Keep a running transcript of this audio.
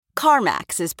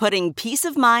CarMax is putting peace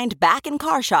of mind back in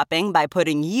car shopping by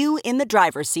putting you in the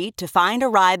driver's seat to find a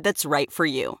ride that's right for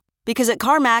you. Because at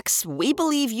CarMax, we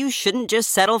believe you shouldn't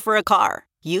just settle for a car.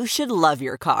 You should love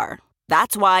your car.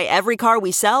 That's why every car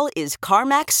we sell is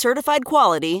CarMax certified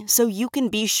quality, so you can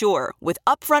be sure with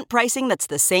upfront pricing that's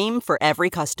the same for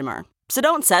every customer. So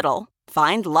don't settle.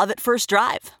 Find love at first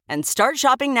drive and start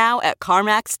shopping now at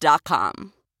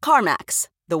CarMax.com. CarMax,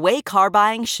 the way car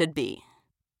buying should be.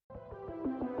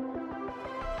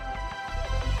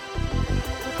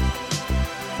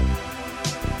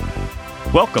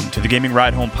 Welcome to the Gaming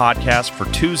Ride Home podcast for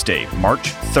Tuesday,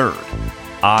 March 3rd.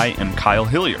 I am Kyle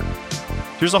Hilliard.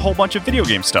 Here's a whole bunch of video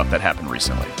game stuff that happened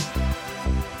recently.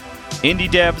 Indie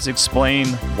devs explain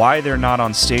why they're not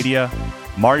on Stadia.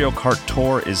 Mario Kart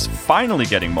Tour is finally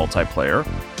getting multiplayer.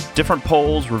 Different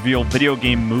polls reveal video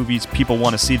game movies people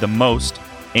want to see the most,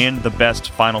 and the best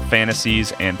Final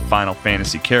Fantasies and Final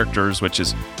Fantasy characters, which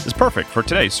is perfect for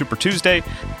today, Super Tuesday.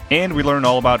 And we learn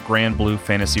all about Grand Blue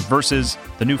Fantasy Versus,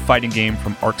 the new fighting game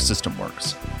from Arc System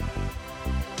Works.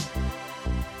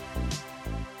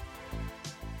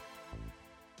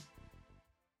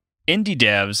 Indie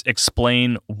devs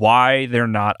explain why they're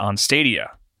not on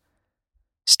Stadia.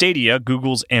 Stadia,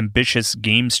 Google's ambitious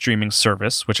game streaming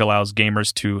service, which allows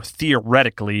gamers to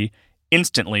theoretically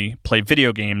instantly play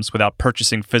video games without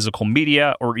purchasing physical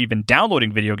media or even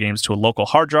downloading video games to a local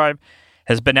hard drive,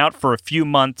 has been out for a few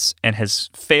months and has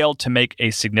failed to make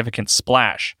a significant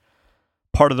splash.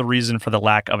 Part of the reason for the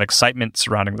lack of excitement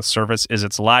surrounding the service is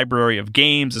its library of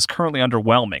games is currently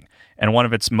underwhelming, and one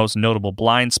of its most notable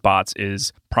blind spots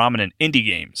is prominent indie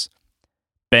games.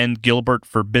 Ben Gilbert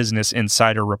for Business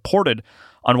Insider reported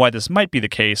on why this might be the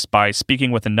case by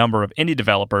speaking with a number of indie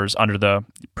developers under the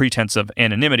pretense of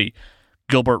anonymity.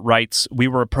 Gilbert writes, "We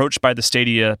were approached by the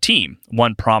Stadia team,"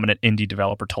 one prominent indie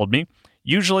developer told me.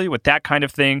 "Usually with that kind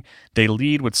of thing, they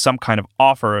lead with some kind of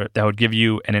offer that would give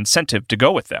you an incentive to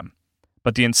go with them.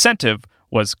 But the incentive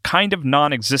was kind of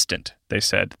non-existent," they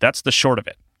said. "That's the short of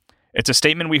it." It's a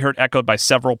statement we heard echoed by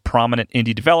several prominent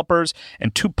indie developers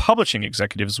and two publishing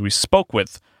executives we spoke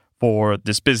with for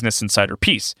this Business Insider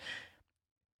piece.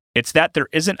 "It's that there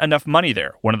isn't enough money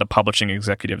there," one of the publishing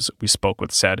executives we spoke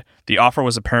with said. "The offer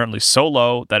was apparently so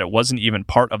low that it wasn't even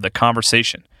part of the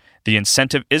conversation. The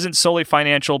incentive isn't solely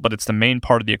financial, but it's the main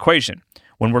part of the equation.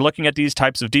 When we're looking at these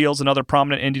types of deals," another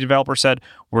prominent indie developer said,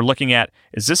 "we're looking at,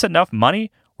 is this enough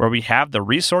money where we have the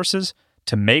resources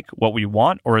to make what we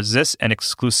want, or is this an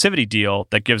exclusivity deal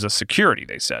that gives us security?"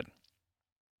 they said.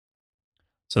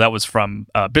 So that was from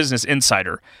Business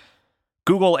Insider.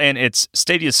 Google and its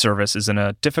Stadia service is in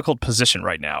a difficult position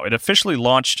right now. It officially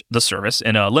launched the service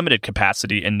in a limited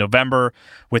capacity in November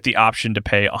with the option to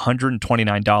pay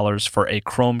 $129 for a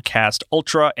Chromecast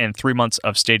Ultra and 3 months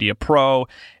of Stadia Pro.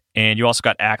 And you also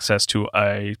got access to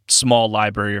a small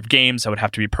library of games that would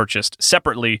have to be purchased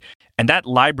separately. And that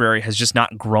library has just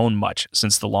not grown much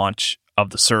since the launch of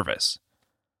the service.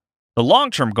 The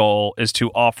long-term goal is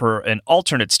to offer an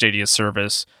alternate Stadia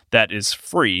service that is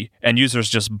free, and users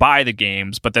just buy the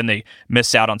games, but then they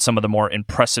miss out on some of the more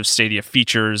impressive Stadia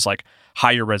features like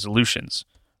higher resolutions.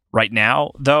 Right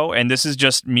now, though, and this is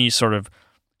just me sort of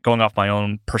going off my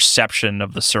own perception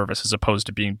of the service as opposed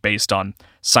to being based on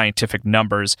scientific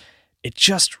numbers, it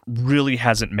just really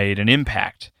hasn't made an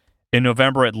impact. In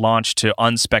November, it launched to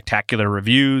unspectacular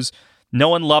reviews. No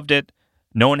one loved it.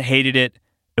 No one hated it.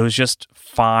 It was just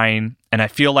fine, and I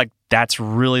feel like that's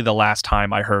really the last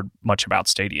time I heard much about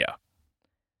Stadia.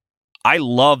 I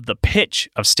love the pitch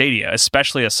of Stadia,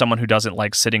 especially as someone who doesn't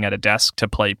like sitting at a desk to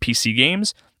play PC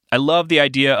games. I love the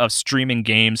idea of streaming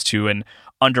games to an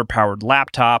underpowered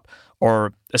laptop,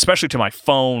 or especially to my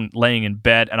phone laying in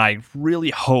bed, and I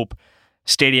really hope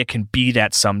Stadia can be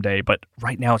that someday, but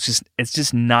right now it's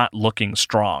just not looking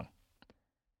strong.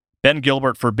 Ben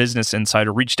Gilbert for Business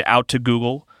Insider reached out to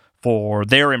Google for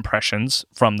their impressions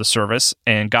from the service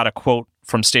and got a quote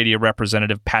from Stadia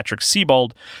representative Patrick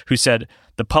Siebold, who said,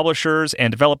 "The publishers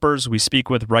and developers we speak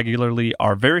with regularly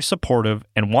are very supportive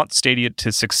and want Stadia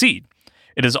to succeed.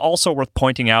 It is also worth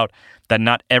pointing out that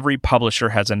not every publisher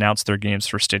has announced their games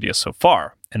for Stadia so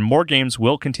far, and more games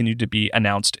will continue to be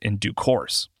announced in due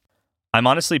course. I'm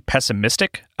honestly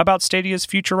pessimistic about Stadia's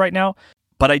future right now,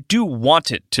 but I do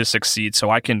want it to succeed so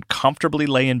I can comfortably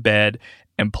lay in bed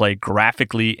and play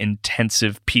graphically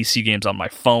intensive PC games on my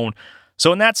phone.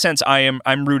 So in that sense, I'm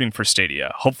rooting for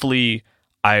Stadia. Hopefully,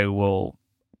 I will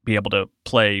be able to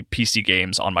play PC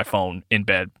games on my phone in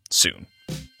bed soon."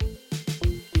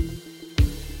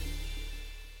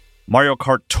 Mario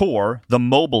Kart Tour, the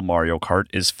mobile Mario Kart,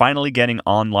 is finally getting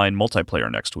online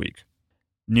multiplayer next week.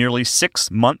 Nearly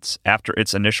 6 months after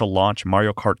its initial launch,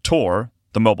 Mario Kart Tour,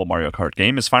 the mobile Mario Kart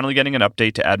game, is finally getting an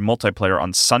update to add multiplayer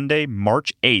on Sunday,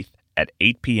 March 8th at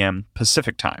 8 p.m.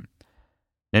 Pacific Time.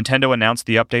 Nintendo announced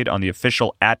the update on the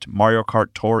official @Mario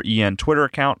Kart Tour EN Twitter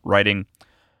account, writing,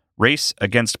 "Race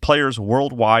against players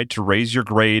worldwide to raise your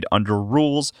grade under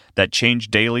rules that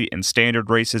change daily in standard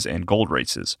races and gold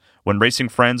races. When racing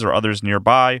friends or others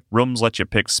nearby, rooms let you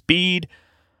pick speed,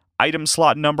 item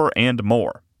slot number, and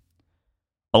more."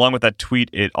 Along with that tweet,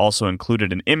 it also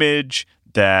included an image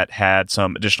that had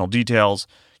some additional details.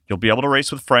 You'll be able to race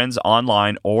with friends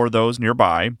online or those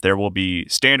nearby. There will be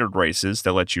standard races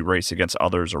that let you race against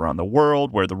others around the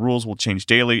world, where the rules will change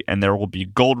daily, and there will be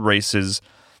gold races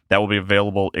that will be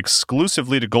available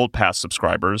exclusively to Gold Pass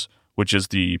subscribers, which is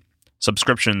the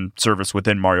subscription service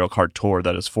within Mario Kart Tour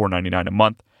that is $4.99 a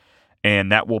month, and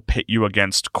that will pit you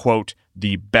against, quote,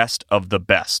 the best of the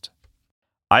best.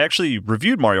 I actually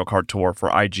reviewed Mario Kart Tour for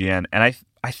IGN, and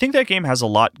I think that game has a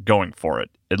lot going for it.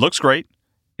 It looks great.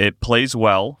 It plays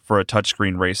well for a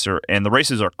touchscreen racer, and the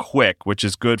races are quick, which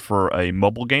is good for a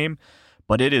mobile game,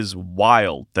 but it is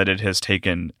wild that it has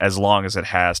taken as long as it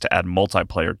has to add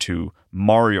multiplayer to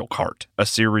Mario Kart, a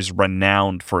series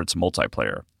renowned for its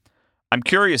multiplayer. I'm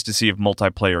curious to see if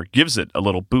multiplayer gives it a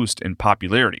little boost in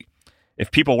popularity.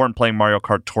 If people weren't playing Mario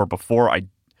Kart Tour before,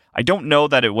 I don't know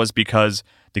that it was because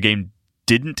the game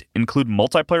didn't include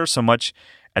multiplayer so much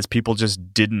as people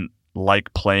just didn't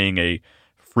like playing a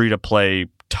free-to-play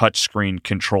touchscreen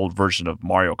controlled version of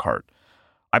Mario Kart.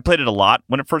 I played it a lot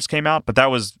when it first came out, but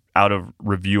that was out of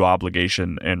review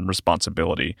obligation and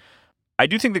responsibility. I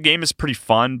do think the game is pretty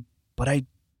fun, but I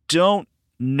don't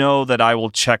know that I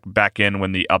will check back in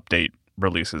when the update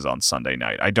releases on Sunday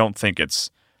night. I don't think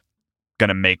it's going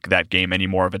to make that game any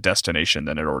more of a destination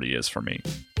than it already is for me.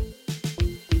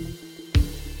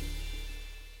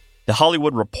 The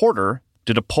Hollywood Reporter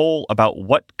did a poll about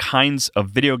what kinds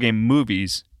of video game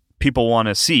movies people want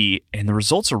to see, and the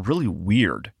results are really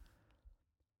weird.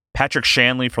 Patrick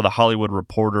Shanley for the Hollywood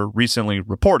Reporter recently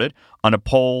reported on a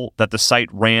poll that the site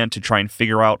ran to try and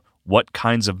figure out what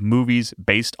kinds of movies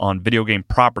based on video game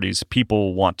properties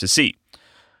people want to see.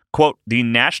 Quote, "The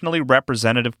nationally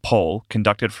representative poll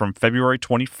conducted from February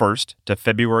 21st to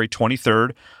February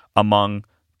 23rd among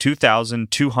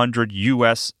 2,200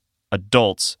 U.S.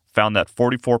 adults found that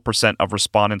 44% of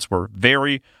respondents were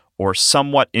very or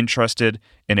somewhat interested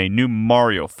in a new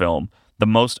Mario film, the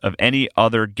most of any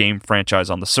other game franchise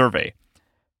on the survey.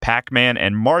 Pac-Man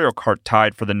and Mario Kart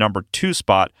tied for the number 2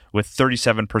 spot, with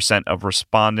 37% of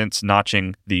respondents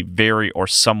notching the very or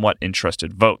somewhat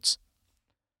interested votes.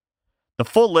 The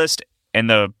full list and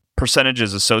the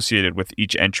percentages associated with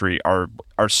each entry are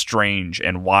strange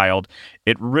and wild.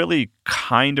 It really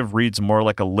kind of reads more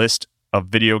like a list of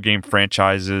video game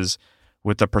franchises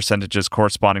with the percentages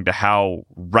corresponding to how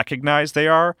recognized they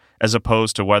are, as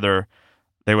opposed to whether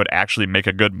they would actually make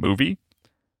a good movie.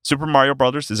 Super Mario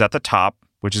Brothers is at the top,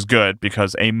 which is good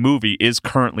because a movie is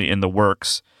currently in the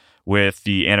works with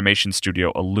the animation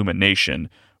studio Illumination,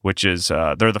 which is,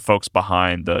 they're the folks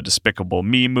behind the Despicable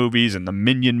Me movies and the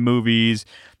Minion movies,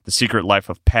 The Secret Life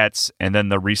of Pets, and then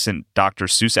the recent Dr.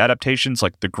 Seuss adaptations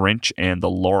like The Grinch and The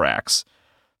Lorax.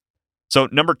 So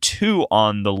number 2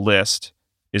 on the list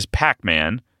is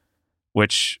Pac-Man,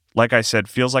 which, like I said,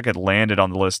 feels like it landed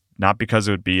on the list not because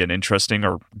it would be an interesting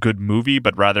or good movie,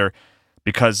 but rather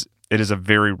because it is a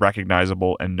very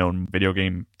recognizable and known video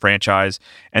game franchise.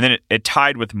 And then it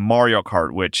tied with Mario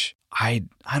Kart, which I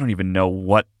don't even know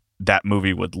what that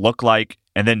movie would look like.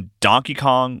 And then Donkey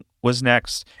Kong was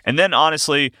next. And then,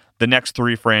 honestly, the next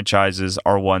 3 franchises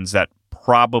are ones that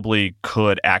probably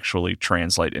could actually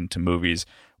translate into movies,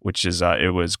 which is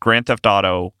it was Grand Theft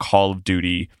Auto, Call of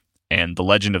Duty, and The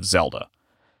Legend of Zelda.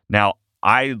 Now,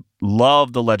 I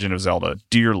love The Legend of Zelda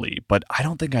dearly, but I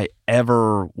don't think I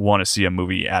ever want to see a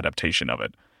movie adaptation of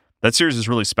it. That series is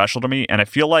really special to me, and I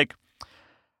feel like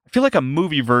a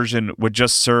movie version would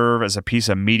just serve as a piece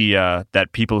of media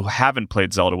that people who haven't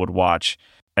played Zelda would watch,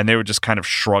 and they would just kind of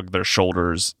shrug their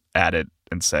shoulders at it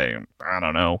and say, I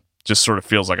don't know, just sort of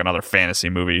feels like another fantasy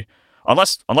movie.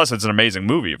 Unless it's an amazing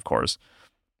movie, of course.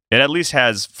 It at least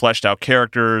has fleshed out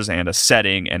characters and a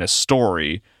setting and a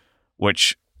story,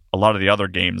 which a lot of the other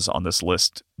games on this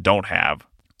list don't have.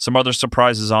 Some other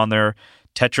surprises on there.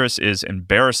 Tetris is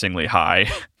embarrassingly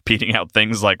high, beating out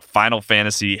things like Final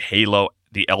Fantasy, Halo,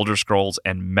 The Elder Scrolls,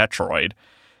 and Metroid.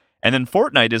 And then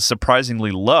Fortnite is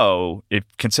surprisingly low,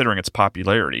 considering its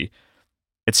popularity.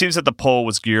 It seems that the poll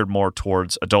was geared more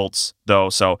towards adults, though,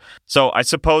 so I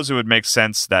suppose it would make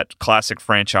sense that classic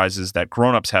franchises that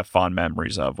grown-ups have fond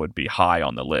memories of would be high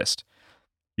on the list.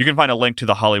 You can find a link to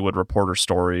the Hollywood Reporter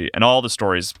story and all the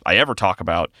stories I ever talk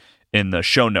about in the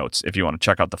show notes if you want to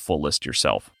check out the full list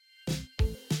yourself.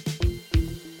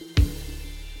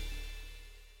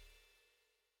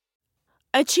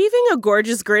 Achieving a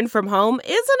gorgeous grin from home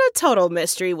isn't a total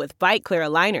mystery with Byte Clear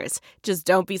aligners. Just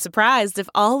don't be surprised if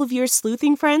all of your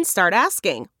sleuthing friends start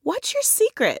asking, "What's your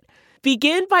secret?"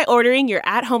 Begin by ordering your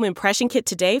at-home impression kit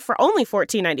today for only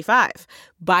 $14.95.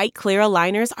 Byte Clear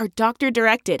aligners are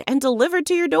doctor-directed and delivered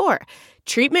to your door.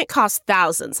 Treatment costs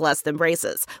thousands less than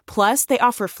braces. Plus, they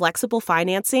offer flexible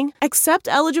financing, accept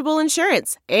eligible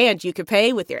insurance, and you can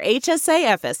pay with your HSA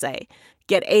FSA.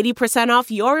 Get 80%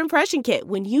 off your impression kit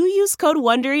when you use code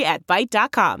WONDERY at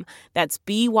Byte.com. That's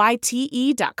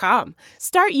BYTE.com.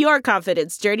 Start your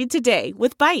confidence journey today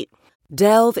with Byte.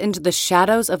 Delve into the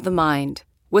shadows of the mind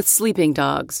with Sleeping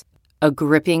Dogs, a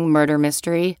gripping murder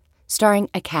mystery starring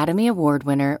Academy Award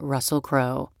winner Russell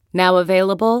Crowe. Now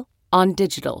available on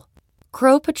digital.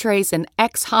 Crowe portrays an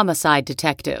ex-homicide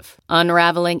detective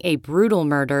unraveling a brutal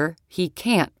murder he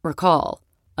can't recall.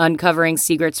 Uncovering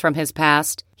secrets from his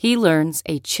past, he learns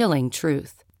a chilling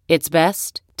truth. It's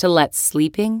best to let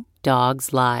sleeping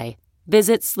dogs lie.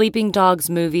 Visit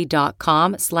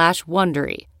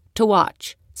sleepingdogsmovie.com/Wondery to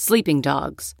watch Sleeping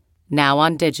Dogs, now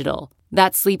on digital.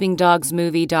 That's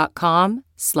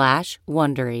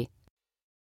sleepingdogsmovie.com/Wondery.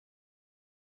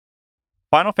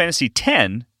 Final Fantasy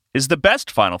X is the best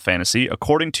Final Fantasy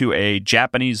according to a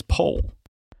Japanese poll.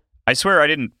 I swear I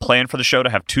didn't plan for the show to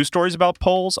have two stories about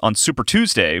polls on Super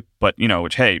Tuesday, but,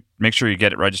 which, hey, make sure you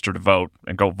get it registered to vote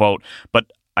and go vote.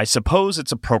 But I suppose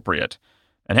it's appropriate.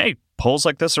 And hey, polls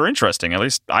like this are interesting. At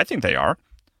least I think they are.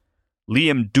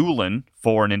 Liam Doolin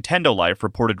for Nintendo Life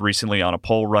reported recently on a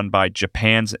poll run by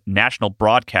Japan's national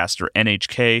broadcaster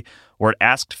NHK, where it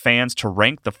asked fans to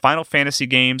rank the Final Fantasy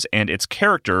games and its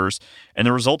characters, and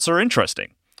the results are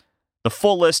interesting. The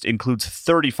full list includes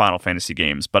 30 Final Fantasy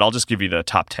games, but I'll just give you the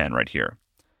top 10 right here.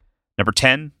 Number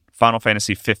 10, Final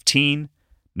Fantasy 15.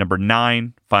 Number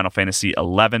 9, Final Fantasy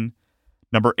 11.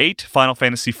 Number 8, Final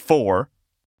Fantasy 4.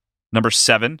 Number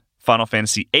 7, Final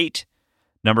Fantasy 8.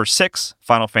 Number 6,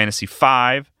 Final Fantasy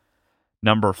 5.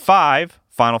 Number 5,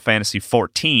 Final Fantasy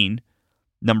 14.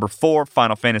 Number 4,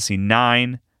 Final Fantasy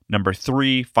 9. Number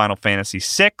 3, Final Fantasy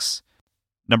 6.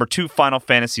 Number 2, Final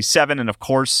Fantasy 7, and of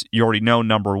course, you already know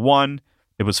number 1,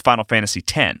 it was Final Fantasy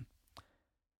 10.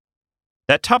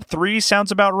 That top 3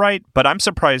 sounds about right, but I'm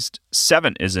surprised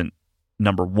 7 isn't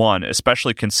number 1,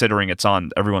 especially considering it's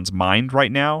on everyone's mind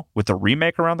right now with the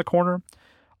remake around the corner.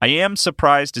 I am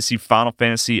surprised to see Final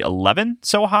Fantasy 11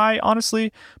 so high,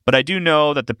 honestly, but I do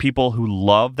know that the people who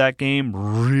love that game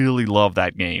really love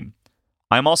that game.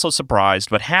 I'm also surprised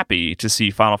but happy to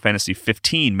see Final Fantasy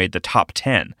 15 made the top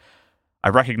 10. I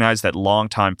recognize that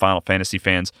longtime Final Fantasy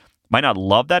fans might not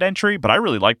love that entry, but I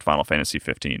really liked Final Fantasy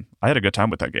 15. I had a good time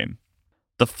with that game.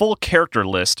 The full character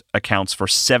list accounts for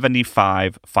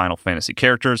 75 Final Fantasy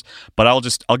characters, but I'll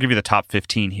give you the top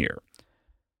 15 here.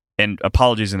 And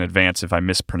apologies in advance if I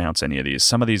mispronounce any of these.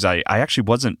 Some of these I actually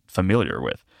wasn't familiar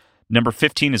with. Number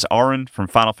 15 is Auron from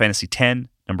Final Fantasy X.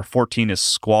 Number 14 is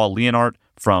Squall Leonard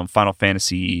from Final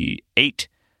Fantasy VIII.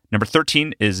 Number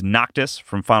 13 is Noctis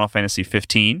from Final Fantasy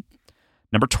 15.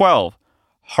 Number 12,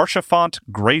 Haurchefant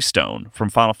Greystone from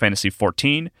Final Fantasy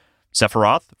XIV.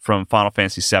 Sephiroth from Final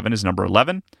Fantasy VII is number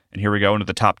 11. And here we go into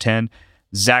the top 10.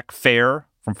 Zack Fair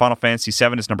from Final Fantasy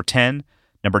VII is number 10.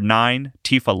 Number 9,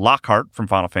 Tifa Lockhart from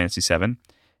Final Fantasy VII.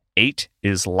 8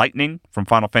 is Lightning from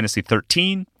Final Fantasy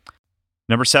XIII.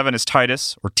 Number 7 is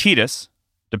Titus, or Titus,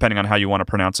 depending on how you want to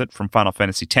pronounce it, from Final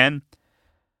Fantasy X.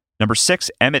 Number 6,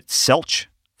 Emmett Selch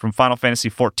from Final Fantasy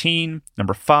XIV.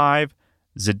 Number 5,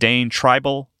 Zidane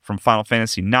Tribal from Final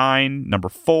Fantasy IX. Number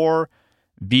 4,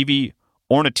 Vivi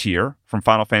Ornatier from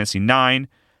Final Fantasy IX.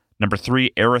 Number 3,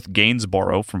 Aerith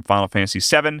Gainsborough from Final Fantasy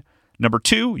VII. Number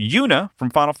 2, Yuna from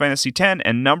Final Fantasy X.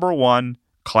 And number 1,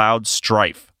 Cloud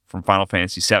Strife from Final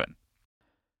Fantasy VII.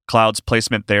 Cloud's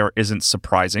placement there isn't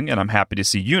surprising, and I'm happy to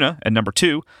see Yuna at number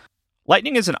 2.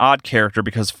 Lightning is an odd character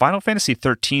because Final Fantasy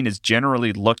XIII is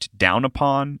generally looked down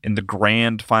upon in the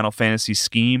grand Final Fantasy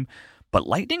scheme, but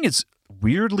Lightning is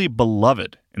weirdly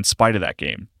beloved in spite of that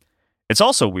game. It's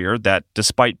also weird that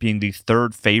despite being the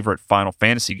third favorite Final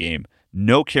Fantasy game,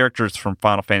 no characters from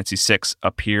Final Fantasy VI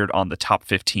appeared on the top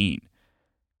 15.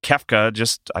 Kefka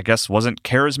just, I guess, wasn't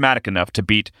charismatic enough to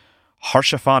beat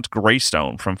Haurchefant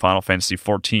Greystone from Final Fantasy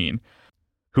XIV,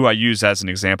 who I use as an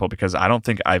example because I don't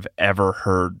think I've ever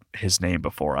heard his name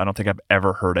before. I don't think I've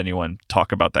ever heard anyone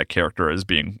talk about that character as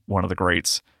being one of the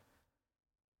greats.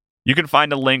 You can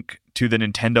find a link to the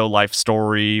Nintendo Life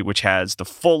story, which has the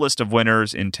full list of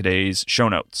winners in today's show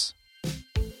notes.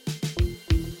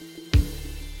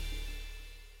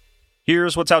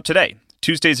 Here's what's out today.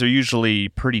 Tuesdays are usually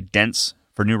pretty dense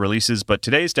for new releases, but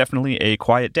today's definitely a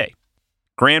quiet day.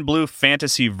 Granblue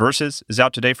Fantasy Versus is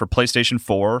out today for PlayStation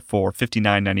 4 for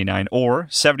 $59.99 or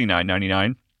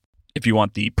 $79.99. If you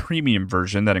want the premium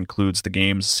version that includes the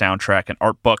game's soundtrack and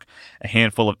art book, a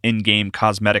handful of in-game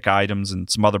cosmetic items, and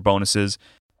some other bonuses,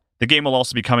 the game will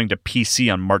also be coming to PC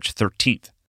on March 13th.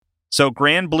 So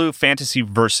Granblue Fantasy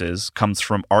Versus comes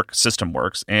from Arc System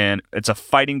Works, and it's a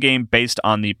fighting game based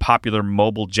on the popular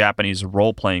mobile Japanese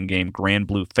role-playing game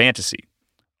Granblue Fantasy.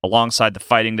 Alongside the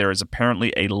fighting, there is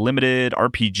apparently a limited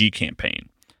RPG campaign.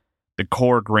 The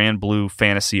core Granblue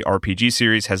Fantasy RPG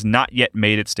series has not yet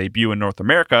made its debut in North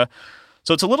America,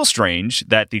 so it's a little strange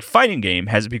that the fighting game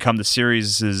has become the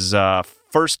series'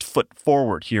 first foot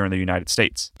forward here in the United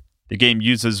States. The game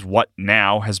uses what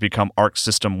now has become Arc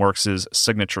System Works'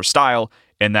 signature style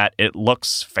in that it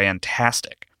looks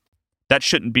fantastic. That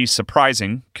shouldn't be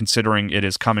surprising, considering it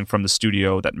is coming from the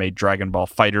studio that made Dragon Ball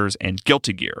FighterZ and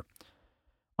Guilty Gear.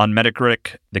 On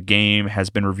Metacritic, the game has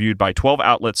been reviewed by 12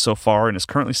 outlets so far and is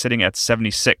currently sitting at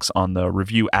 76 on the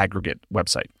Review Aggregate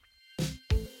website.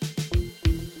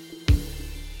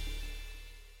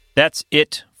 That's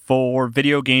it for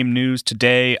video game news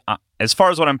today. As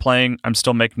far as what I'm playing, I'm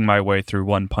still making my way through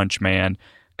One Punch Man.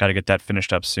 Got to get that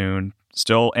finished up soon.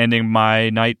 Still ending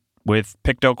my night with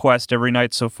Pictoquest every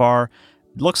night so far.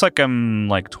 Looks like I'm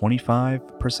like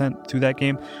 25% through that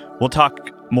game. We'll talk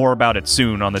more about it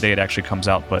soon on the day it actually comes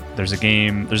out, but there's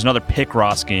another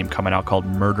Picross game coming out called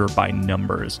Murder by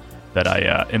Numbers that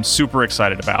I am super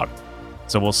excited about.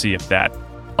 So we'll see if that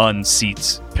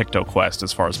unseats Pictoquest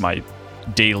as far as my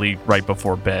daily right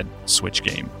before bed Switch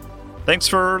game. Thanks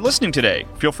for listening today.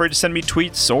 Feel free to send me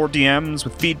tweets or DMs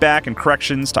with feedback and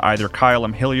corrections to either Kyle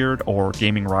M. Hilliard or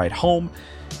Gaming Ride Home.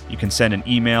 You can send an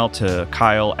email to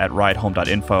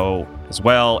kyle@ridehome.info as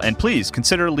well. And please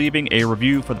consider leaving a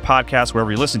review for the podcast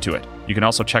wherever you listen to it. You can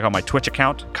also check out my Twitch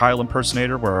account, Kyle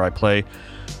Impersonator, where I play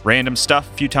random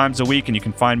stuff a few times a week. And you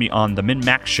can find me on The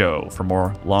Min-Max Show for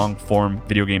more long-form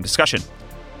video game discussion.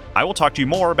 I will talk to you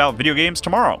more about video games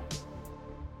tomorrow.